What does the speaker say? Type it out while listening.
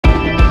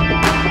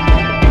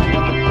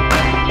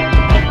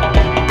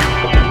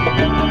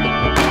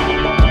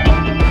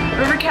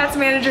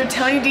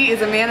Tony D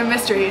is a man of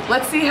mystery.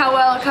 Let's see how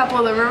well a couple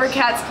of the River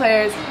Cats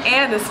players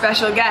and the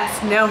special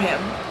guest know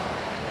him.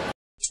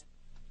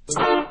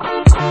 Your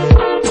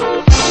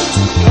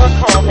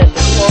call has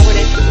been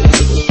forwarded.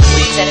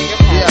 Please enter your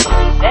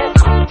password.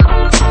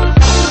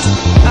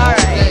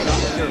 Alright,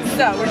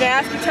 so we're going to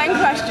ask you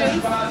 10 questions.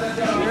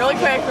 Really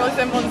quick, really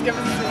simple, just give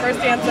us the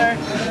first answer.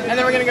 And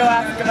then we're going to go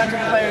ask a bunch of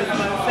players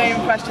the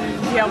same questions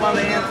and see how well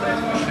they answer.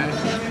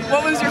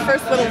 What was your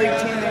first Little League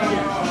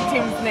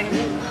team's name?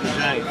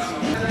 Giants.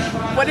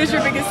 What is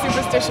your biggest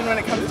superstition when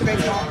it comes to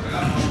baseball?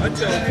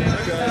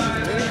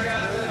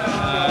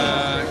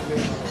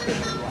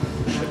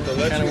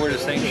 Kind of wear the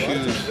same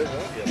shoes.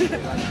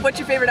 What's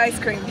your favorite ice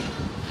cream?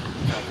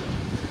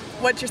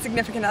 What's your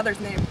significant other's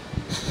name?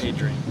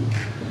 Adrian.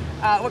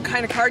 What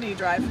kind of car do you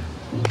drive?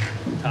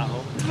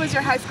 Tahoe. What was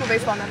your high school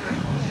baseball number?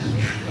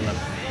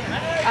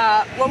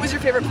 What was your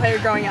favorite player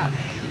growing up?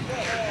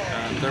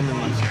 Thurman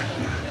Munson.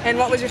 And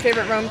what was your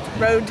favorite road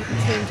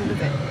team to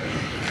visit?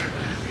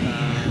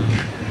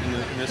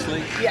 In this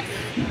league? Yes.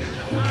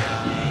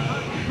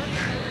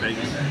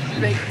 Vegas.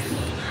 Vegas.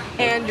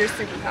 And your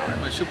superpower?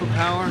 My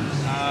superpower?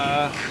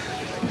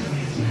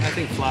 I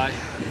think fly.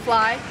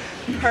 Fly?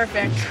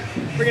 Perfect.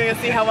 We're gonna go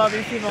see how well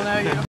these people know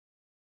you.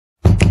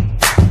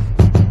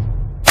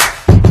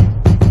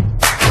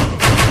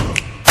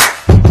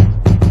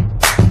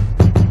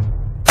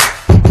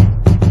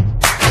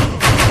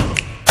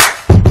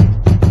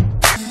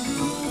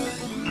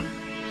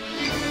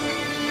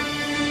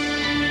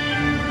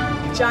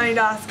 Johnny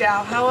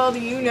Doskow, how well do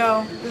you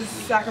know the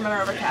Sacramento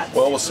River Cats?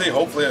 Well, we'll see.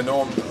 Hopefully I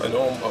know him.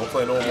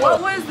 Hopefully I know him well.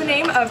 What was the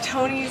name of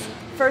Tony's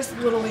first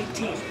Little League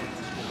team?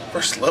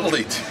 First Little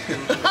League team.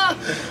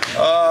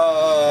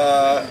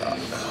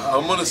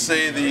 I'm gonna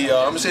say the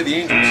Angels.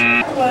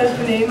 What was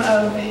the name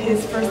of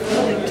his first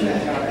Little League team?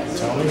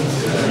 Tony?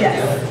 Yes.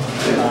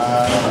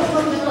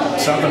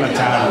 Something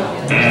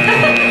Italian.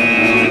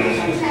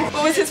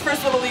 What was his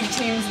first Little League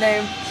team's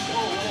name?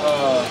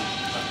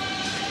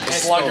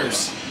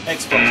 Sluggers.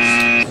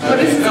 Expos. What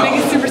is his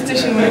biggest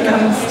superstition when it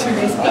comes to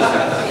baseball?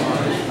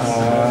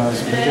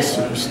 His biggest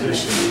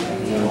superstition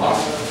would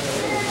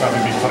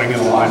probably be putting in a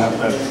lineup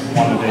that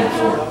won the day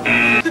before.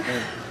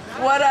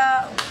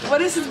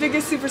 What is his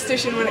biggest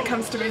superstition when it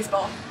comes to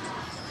baseball?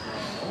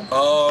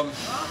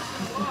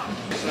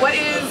 What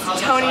is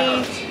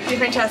Tony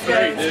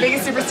DeFrancesco's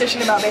biggest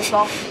superstition about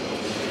baseball?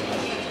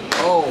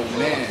 Oh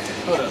man.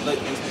 Hold up,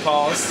 let's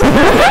pause.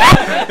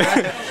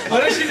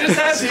 What did she just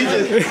ask you?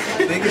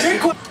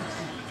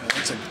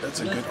 That's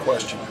a good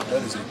question.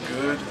 That is a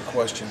good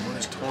question. What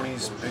is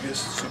Tony's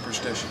biggest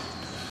superstition?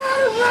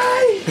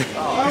 Alright! I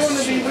want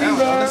to be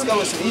Let's go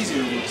with some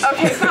easier ones.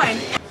 Okay, fine.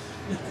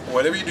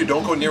 Whatever you do,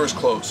 don't go near his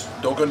clothes.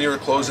 Don't go near the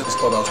clothes in his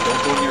clubhouse.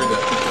 Don't go near them.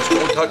 Just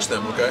don't touch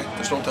them, okay?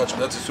 Just don't touch them.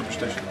 That's a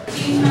superstition.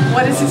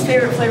 What is his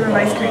favorite flavor of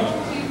ice cream?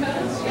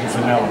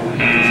 Vanilla.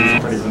 He's a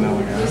pretty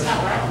vanilla guy.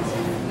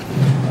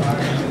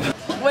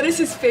 What is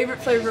his favorite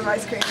flavor of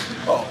ice cream?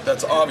 Oh,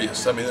 that's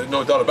obvious. I mean, there's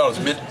no doubt about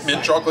it. It's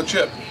mint chocolate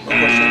chip. No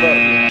question about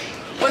it.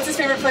 What's his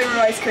favorite flavor of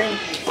ice cream?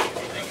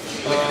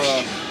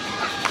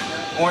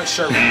 Orange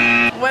sherbet.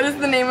 What is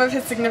the name of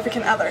his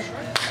significant other?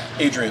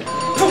 Adrian.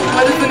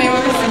 What is the name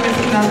of his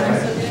significant other?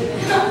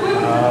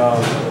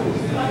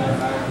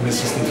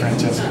 Mrs.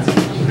 DeFrancesco.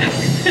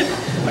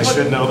 I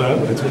should know that,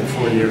 but it's been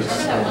 4 years.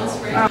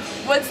 So.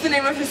 What's the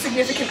name of his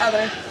significant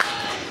other?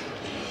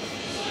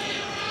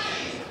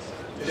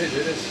 It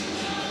is.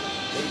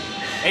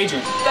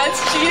 Adrian.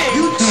 That's cheating.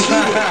 You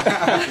cheated.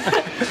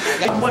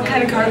 What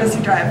kind of car does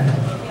he drive?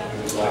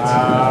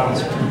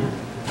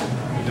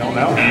 Don't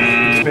know.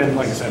 It's been,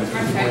 like I said, it's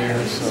been 4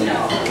 years, so it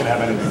could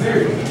have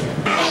anything.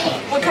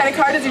 What kind of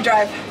car does he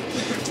drive?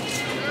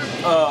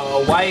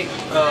 A white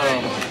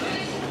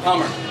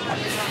Hummer.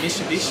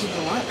 Mitsubishi.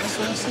 What? That's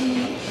what I'm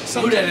saying.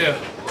 Who that is?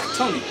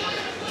 Tony.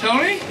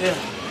 Tony? Yeah.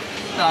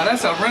 Nah,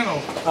 that's a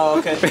rental. Oh,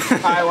 okay. All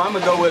right. Well, I'm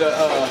gonna go with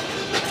a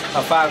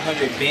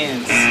 500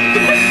 Benz.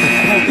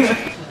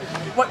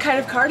 What kind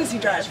of car does he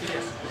drive?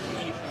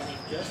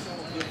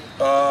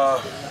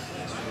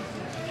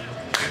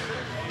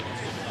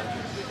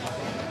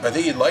 I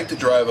think he'd like to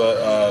drive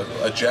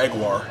a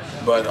Jaguar,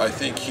 but I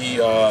think he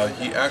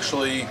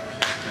actually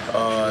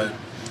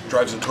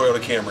drives a Toyota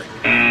Camry.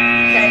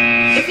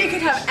 Okay. If he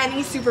could have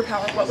any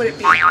superpower, what would it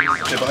be?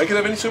 If I could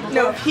have any superpower?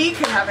 No, if he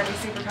could have any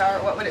superpower,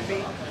 what would it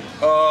be?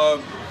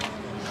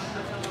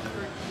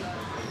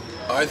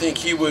 I think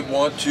he would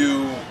want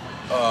to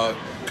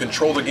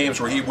control the games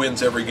where he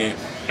wins every game.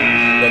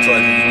 That's what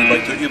I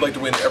think. He'd like to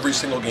win every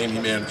single game he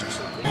manages.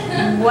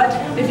 What,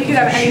 if he could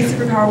have any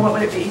superpower, what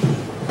would it be?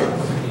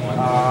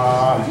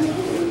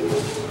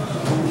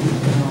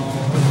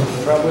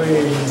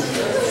 Probably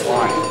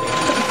flying.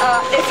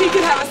 If he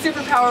could have a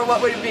superpower,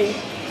 what would it be?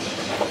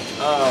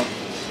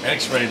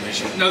 X-ray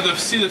machine. No,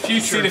 see the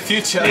future. See the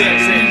future. Yeah,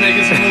 so he's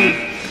making some move.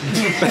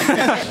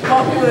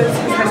 What was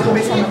his high school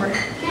baseball number?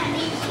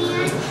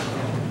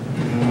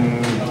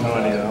 No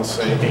idea. I'll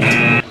say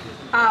 18.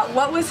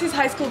 What was his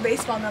high school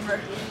baseball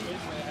number?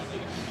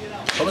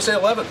 I'm gonna say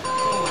 11.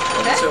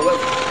 I'd say 11.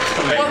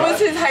 What was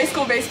his high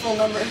school baseball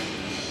number?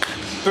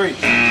 3.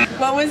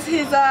 What was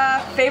his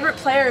favorite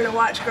player to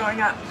watch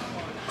growing up?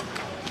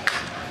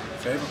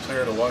 Favorite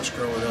player to watch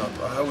growing up?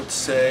 I would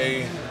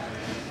say...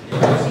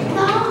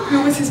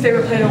 Who was his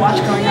favorite player to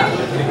watch growing up?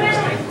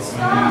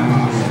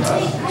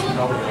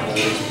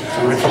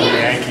 Somebody from the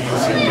Yankees,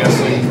 I'm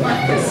guessing. I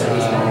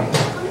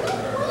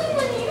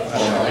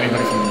don't know,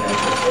 anybody from the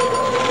Yankees.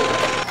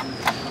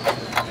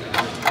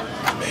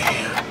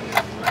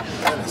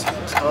 That is a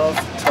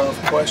tough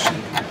question.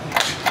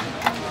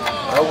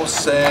 I will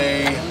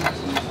say...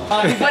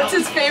 What's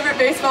his favorite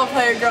baseball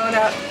player growing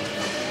up?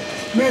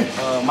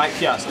 Mike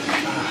Piazza.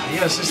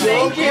 Yes, it's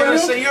Thank you. You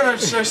gotta have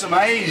to show some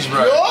age,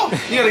 bro.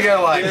 You gotta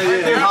go like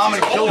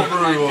Harmon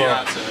Killebrew or...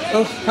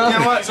 You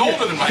know what? He's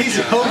older than Mike. He's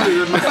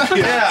older than Mike.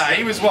 Yeah,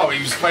 he was what? He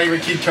was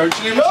favorite kid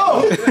coaching him?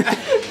 No!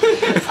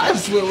 I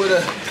just went with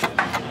a...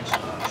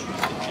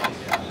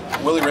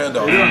 Willie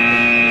Randolph.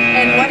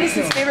 And what is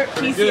his favorite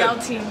PCL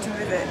team to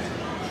visit?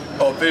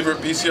 Oh, favorite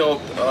PCL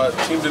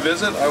team to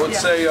visit? I would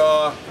say...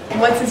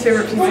 What's his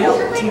favorite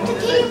PCL team to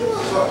visit?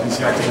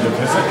 NCL team to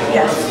visit?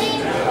 Yes.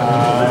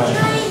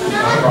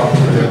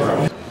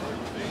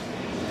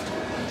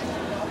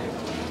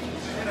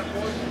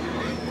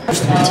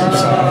 Used to be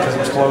Tucson because it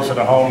was closer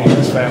to home with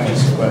his family,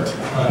 but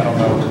I don't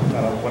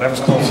know.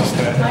 Whatever's closest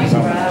to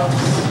Arizona.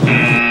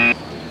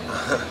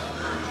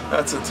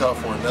 That's a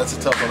tough one. That's a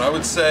tough one. I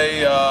would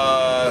say...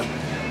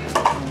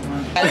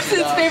 What's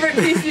his favorite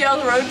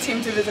PCL road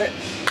team to visit?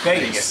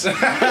 Vegas. I'm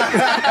gonna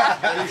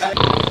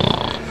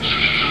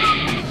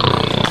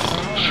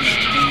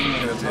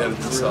have to edit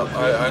this up.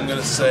 I'm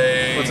gonna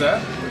say... What's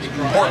that?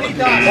 Portland,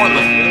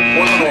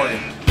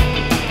 Oregon.